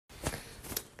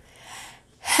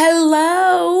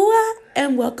Hello,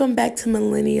 and welcome back to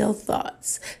Millennial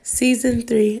Thoughts, Season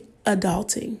 3,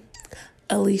 Adulting,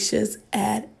 Alicia's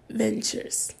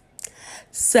Adventures.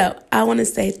 So, I want to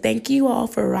say thank you all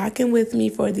for rocking with me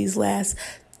for these last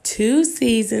 2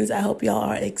 seasons. I hope y'all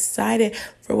are excited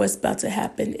for what's about to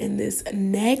happen in this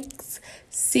next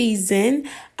season.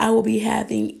 I will be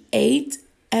having 8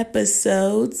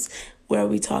 episodes where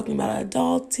we'll be talking about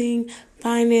adulting,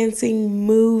 financing,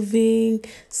 moving,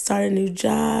 starting new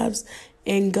jobs,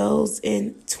 and goals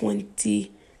in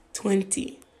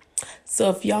 2020. So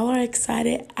if y'all are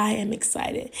excited, I am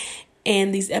excited.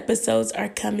 And these episodes are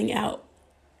coming out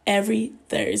every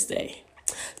Thursday.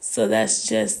 So that's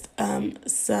just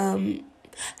some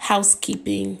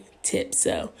housekeeping tips.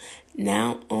 So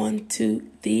now on to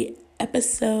the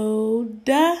episode.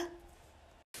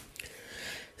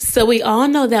 So we all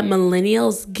know that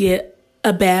millennials get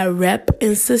a bad rep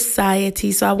in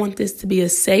society. So I want this to be a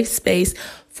safe space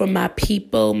for my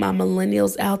people, my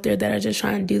millennials out there that are just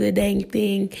trying to do the dang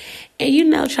thing.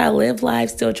 And, try to live life,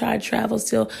 still try to travel,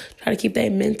 still try to keep their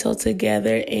mental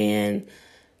together and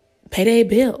pay their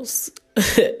bills.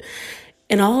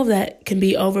 And all of that can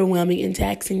be overwhelming and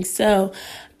taxing. So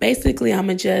basically, I'm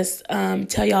going to just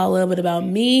tell y'all a little bit about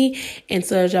me, and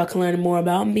so that y'all can learn more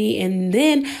about me. And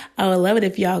then I would love it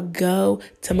if y'all go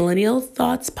to Millennial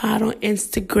Thoughts Pod on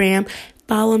Instagram,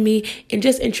 follow me, and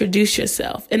just introduce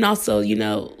yourself. And also,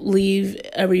 leave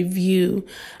a review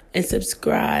and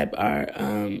subscribe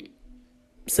or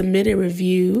submit a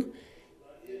review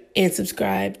and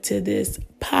subscribe to this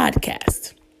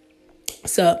podcast.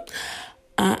 So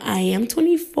I am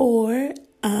 24.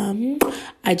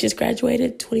 I just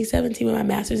graduated 2017 with my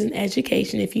master's in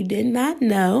education. If you did not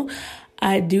know,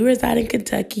 I do reside in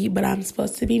Kentucky, but I'm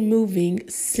supposed to be moving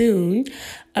soon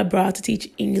abroad to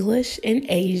teach English in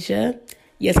Asia.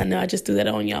 Yes, I know I just threw that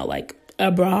on y'all, like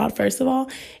abroad, first of all,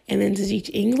 and then to teach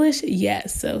English.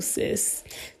 Yes, so sis,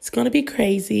 it's going to be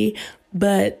crazy,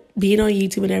 but being on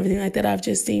YouTube and everything like that, I've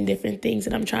just seen different things,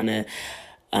 and I'm trying to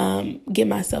get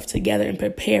myself together and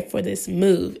prepare for this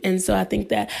move. And so I think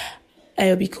that it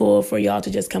would be cool for y'all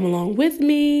to just come along with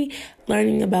me,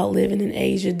 learning about living in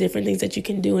Asia, different things that you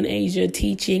can do in Asia,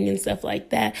 teaching and stuff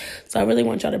like that. So I really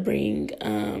want y'all to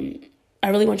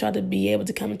be able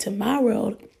to come into my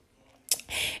world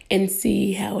and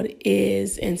see how it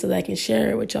is, and so that I can share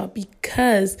it with y'all,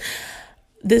 because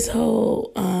this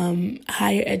whole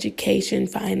higher education,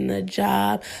 finding a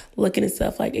job, looking at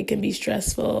stuff, like, it can be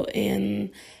stressful,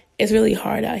 and it's really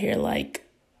hard out here, like,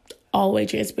 all the way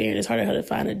transparent. It's harder to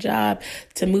find a job,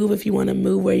 to move if you want to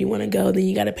move where you want to go. Then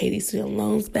you got to pay these student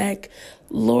loans back.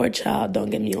 Lord, child, don't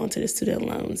get me onto the student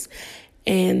loans.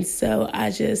 And so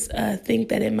I just think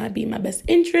that it might be in my best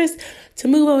interest to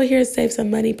move over here, save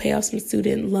some money, pay off some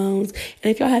student loans.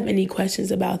 And if y'all have any questions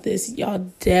about this,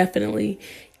 y'all definitely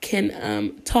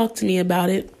can talk to me about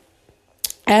it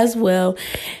as well.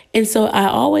 And so I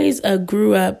always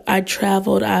grew up, I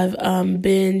traveled, I've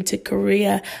been to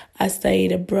Korea, I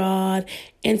stayed abroad.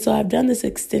 And so I've done this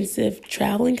extensive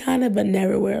traveling but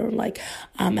never where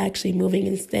I'm actually moving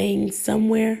and staying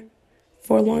somewhere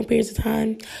for long periods of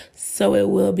time. So it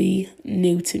will be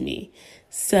new to me.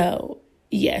 So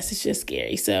yes, it's just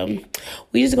scary. So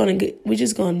we're just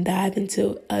gonna dive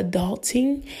into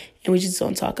adulting, and we're just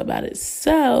gonna talk about it.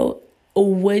 So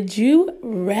would you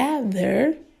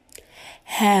rather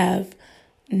have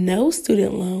no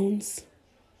student loans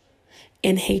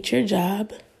and hate your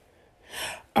job,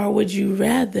 or would you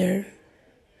rather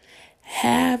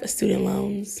have student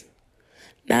loans,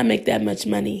 not make that much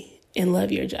money, and love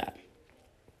your job?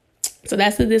 So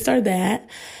that's the this or that.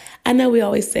 I know we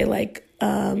always say well,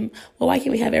 why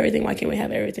can't we have everything? Why can't we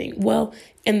have everything? Well,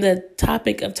 in the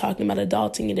topic of talking about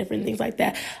adulting and different things like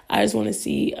that, I just want to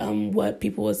see what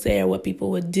people would say or what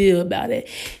people would do about it.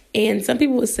 And some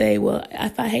people would say, well,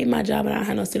 if I hate my job and I don't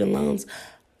have no student loans,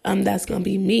 that's going to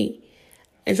be me.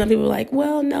 And some people are like,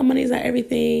 well, no, money is not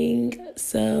everything,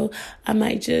 so I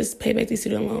might just pay back these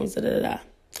student loans, da-da-da-da.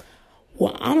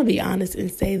 Well, I'm going to be honest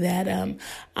and say that I'm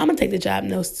going to take the job,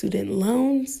 no student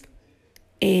loans,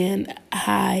 and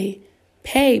high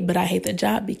pay, but I hate the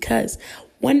job, because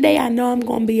one day I know I'm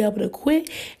going to be able to quit,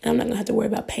 and I'm not going to have to worry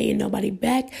about paying nobody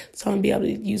back. So I'm going to be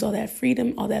able to use all that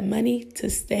freedom, all that money to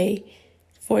stay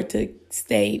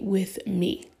with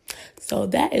me. So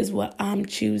that is what I'm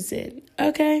choosing.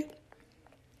 Okay.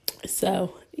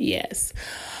 So yes,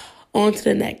 on to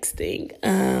the next thing.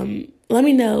 Let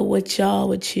me know what y'all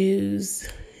would choose,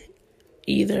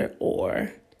 either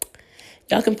or.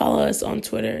 Y'all can follow us on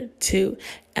Twitter too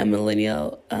at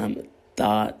Millennial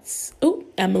Thoughts.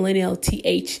 Millennial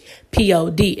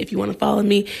THPOD. If you want to follow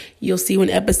me, you'll see when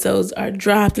episodes are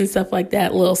dropped and stuff like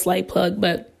that. A little slight plug,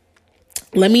 but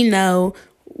let me know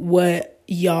what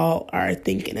y'all are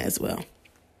thinking as well.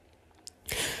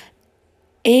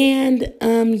 And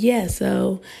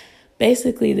so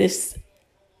basically this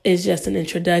is just an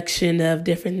introduction of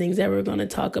different things that we're going to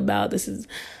talk about. This is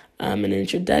an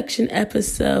introduction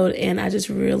episode, and I just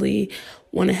really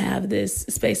want to have this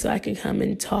space so I can come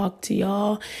and talk to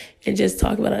y'all and just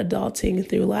talk about adulting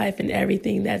through life and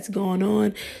everything that's going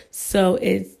on. So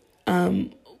it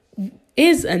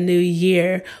is a new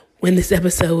year when this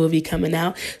episode will be coming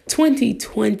out.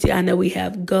 2020, I know we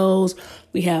have goals,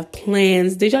 we have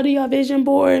plans. Did y'all do your vision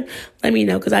board? Let me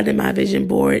know, because I did my vision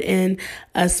board, and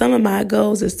some of my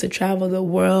goals is to travel the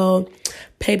world,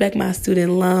 pay back my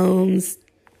student loans,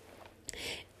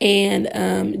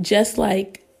 and just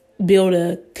like build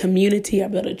a community or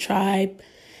build a tribe.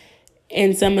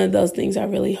 And some of those things are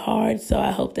really hard. So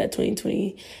I hope that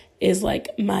 2020 is like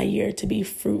my year to be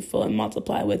fruitful and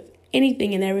multiply with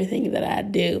anything and everything that I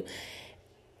do.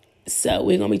 So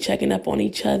we're going to be checking up on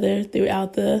each other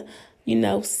throughout the,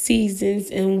 seasons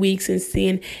and weeks and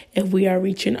seeing if we are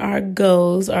reaching our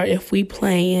goals or if we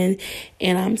plan.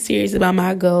 And I'm serious about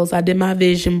my goals. I did my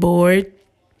vision board.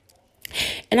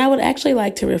 And I would actually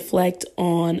like to reflect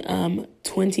on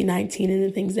 2019 and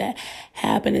the things that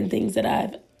happened and things that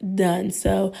I've done.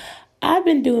 So I've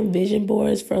been doing vision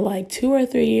boards for like 2 or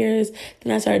 3 years.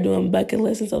 Then I started doing bucket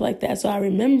lists and stuff like that. So I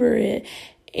remember it.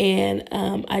 And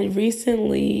I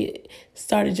recently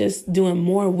started just doing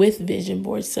more with vision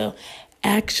boards. So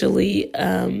actually,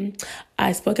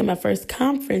 I spoke at my first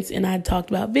conference and I talked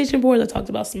about vision boards. I talked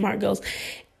about SMART goals.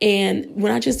 And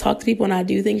when I just talk to people and I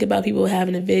do think about people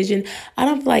having a vision, I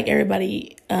don't feel like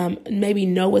everybody maybe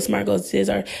know what SMART goals is,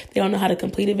 or they don't know how to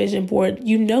complete a vision board.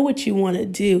 You know what you want to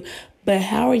do, but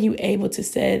how are you able to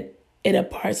set it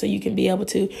apart so you can be able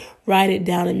to write it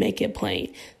down and make it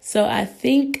plain? So I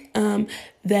think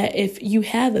that if you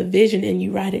have a vision and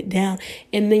you write it down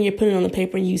and then you're putting it on the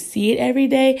paper and you see it every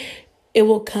day, it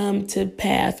will come to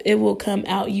pass. It will come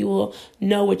out. You will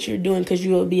know what you're doing because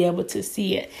you will be able to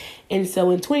see it. And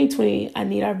so in 2020, I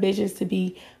need our visions to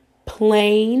be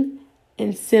plain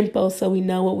and simple so we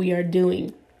know what we are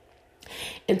doing.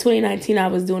 In 2019, I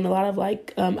was doing a lot of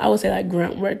I would say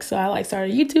grunt work. So I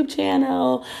started a YouTube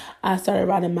channel. I started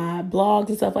writing my blogs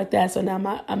and stuff like that. So now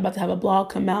I'm about to have a blog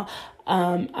come out.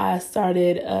 I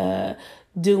started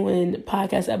doing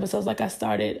podcast episodes. I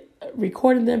started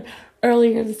recording them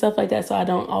earlier and stuff like that, so I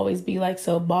don't always be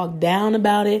so bogged down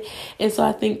about it. And so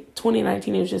I think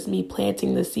 2019 was just me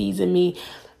planting the seeds and me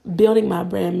building my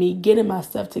brand, me getting my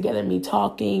stuff together, me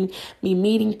talking, me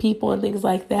meeting people and things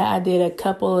like that. I did a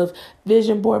couple of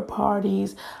vision board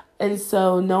parties. And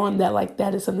so knowing that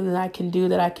that is something that I can do,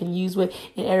 that I can use with,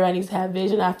 and everybody needs to have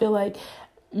vision. I feel like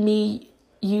me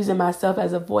using myself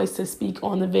as a voice to speak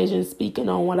on the vision, speaking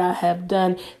on what I have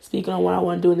done, speaking on what I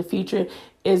want to do in the future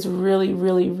is really,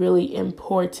 really, really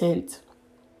important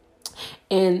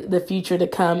in the future to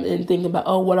come, and thinking about,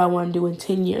 what I want to do in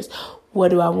 10 years. What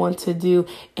do I want to do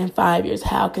in 5 years?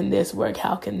 How can this work?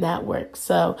 How can that work?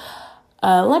 So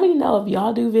let me know if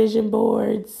y'all do vision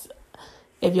boards.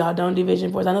 If y'all don't do vision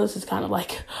boards, I know this is kind of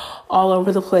all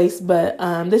over the place, but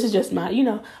this is just my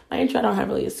intro. I don't have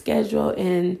really a schedule.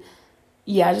 And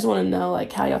yeah, I just want to know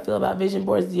how y'all feel about vision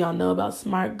boards. Do y'all know about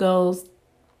SMART goals?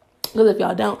 Because if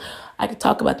y'all don't, I could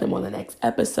talk about them on the next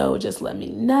episode. Just let me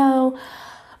know.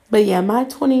 But yeah, my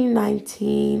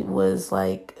 2019 was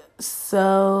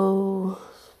so,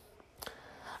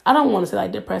 I don't want to say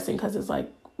depressing because it's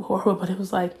horrible, but it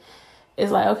was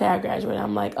it's okay, I graduated.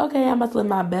 I'm okay, I'm about to live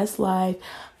my best life.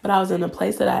 But I was in a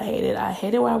place that I hated. I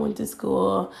hated where I went to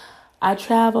school. I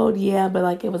traveled, yeah,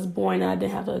 but it was boring. And I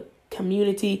didn't have a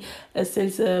community, a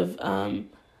sense of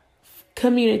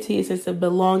community, a sense of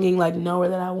belonging, nowhere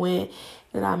that I went.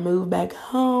 Then I moved back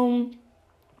home.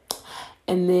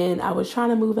 And then I was trying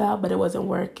to move out, but it wasn't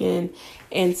working.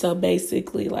 And so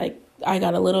basically, I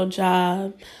got a little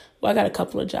job. Well, I got a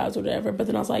couple of jobs or whatever. But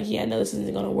then I was yeah, no, this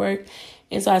isn't going to work.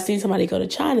 And so I seen somebody go to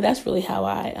China. That's really how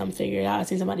I figured it out. I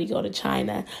seen somebody go to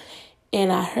China.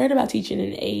 And I heard about teaching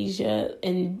in Asia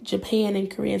and Japan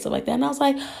and Korea and stuff like that. And I was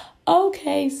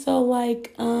okay, so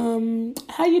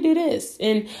how you do this?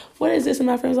 And what is this? And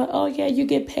my friend was oh yeah, you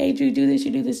get paid, you do this,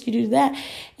 you do this, you do that.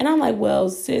 And I'm well,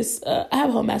 sis, I have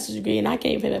a whole master's degree and I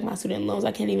can't even pay back my student loans.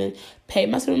 I can't even pay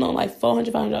my student loan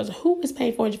 $400, $500. Who is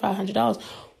paying $400, $500 when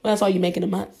that's all you make in a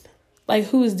month?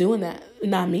 Who is doing that?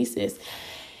 Not me, sis.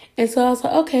 And so I was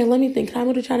okay, let me think. Can I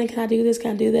move to China? Can I do this?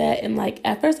 Can I do that? And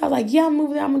at first I was yeah, I'm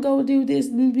moving there. I'm going to go do this.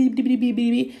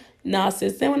 Nah,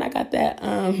 sis, then when I got that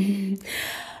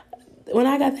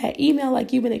email,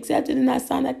 like, you've been accepted, and I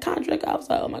signed that contract, I was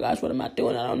like, oh my gosh, what am I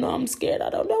doing? I don't know. I'm scared. I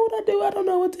don't know what I do. I don't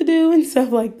know what to do, and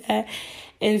stuff like that.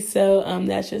 And so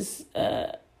that's just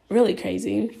really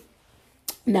crazy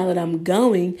now that I'm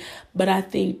going. But I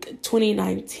think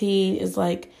 2019 is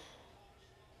like,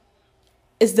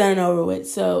 it's done and over with.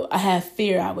 So I have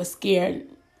fear. I was scared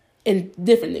and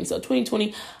different things. So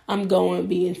 2020, I'm going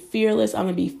being fearless. I'm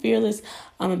going to be fearless.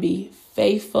 I'm going to be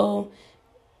faithful.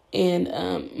 And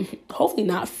hopefully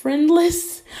not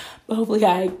friendless, but hopefully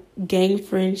I gain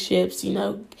friendships,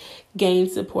 gain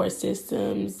support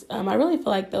systems. I really feel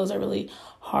like those are really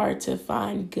hard to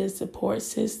find, good support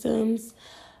systems.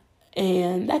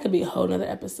 And that could be a whole nother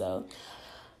episode.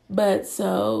 But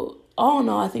so all in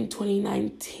all, I think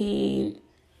 2019,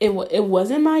 it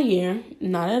wasn't my year.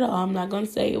 Not at all. I'm not going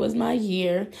to say it was my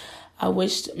year. I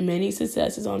wished many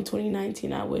successes on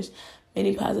 2019. I wished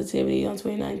many positivity on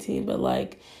 2019. But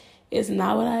like, it's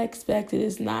not what I expected.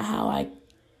 It's not how I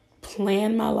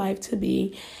planned my life to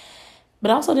be. But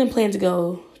I also didn't plan to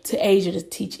go to Asia to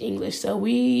teach English. So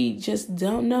we just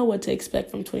don't know what to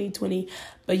expect from 2020.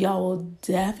 But y'all will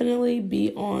definitely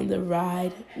be on the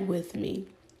ride with me,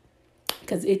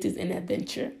 because it is an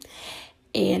adventure.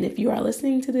 And if you are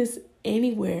listening to this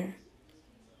anywhere,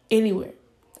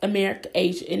 America,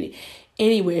 Asia,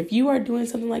 anywhere, if you are doing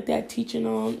something like that, teaching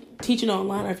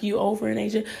online, or if you over in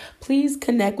Asia, please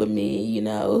connect with me,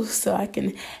 so I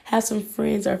can have some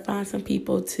friends or find some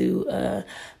people to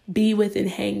be with and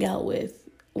hang out with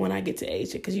when I get to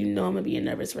Asia, because I'm gonna be a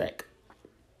nervous wreck.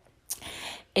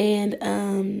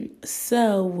 And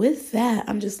so with that,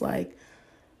 I'm just like,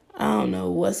 I don't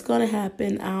know what's gonna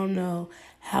happen. I don't know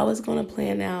how it's gonna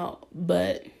plan out,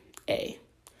 but hey,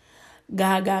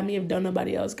 God got me if don't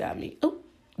nobody else got me. Oh,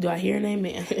 do I hear an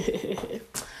amen?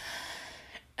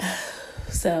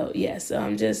 So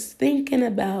I'm just thinking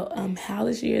about how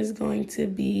this year is going to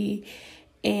be.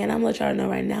 And I'm gonna let y'all know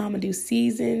right now, I'm gonna do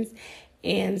seasons.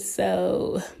 And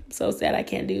so sad I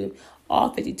can't do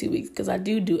all 52 weeks, because I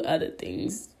do other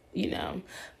things,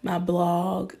 my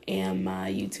blog and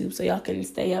my YouTube. So y'all can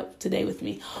stay up to date with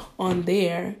me on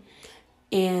there.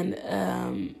 And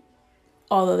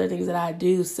all the other things that I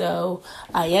do. So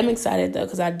I am excited, though,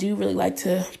 because I do really like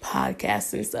to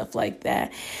podcast and stuff like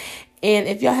that. And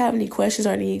if y'all have any questions or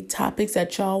any topics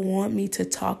that y'all want me to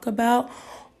talk about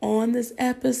on this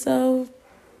episode,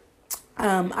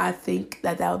 I think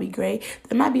that would be great.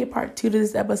 There might be a part 2 to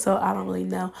this episode. I don't really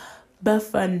know. But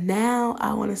for now,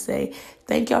 I want to say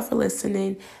thank y'all for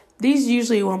listening. These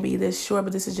usually won't be this short,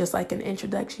 but this is just like an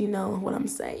introduction, you know what I'm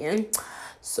saying?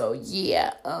 So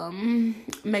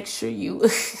make sure you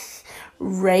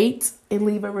rate and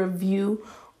leave a review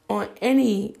on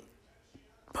anything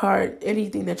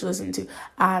that you're listening to.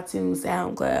 iTunes,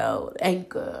 SoundCloud,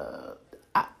 Anchor,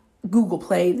 Google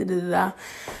Play,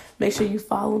 Make sure you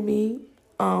follow me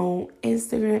on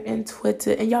Instagram and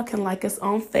Twitter. And y'all can like us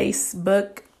on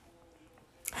Facebook.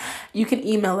 You can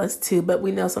email us too, but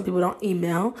we know some people don't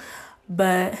email.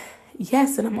 But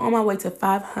yes, and I'm on my way to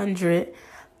 500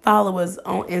 followers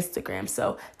on Instagram.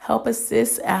 So help us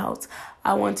sis out.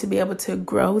 I want to be able to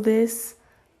grow this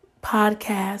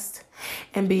podcast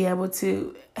and be able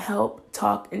to help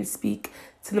talk and speak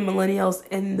to the millennials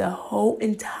in the whole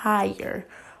entire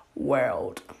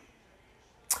world.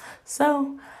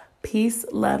 So peace,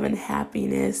 love, and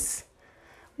happiness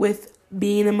with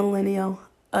being a millennial,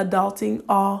 adulting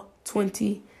all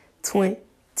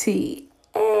 2020.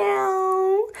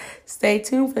 And stay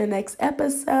tuned for the next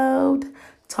episode.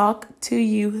 Talk to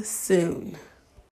you soon.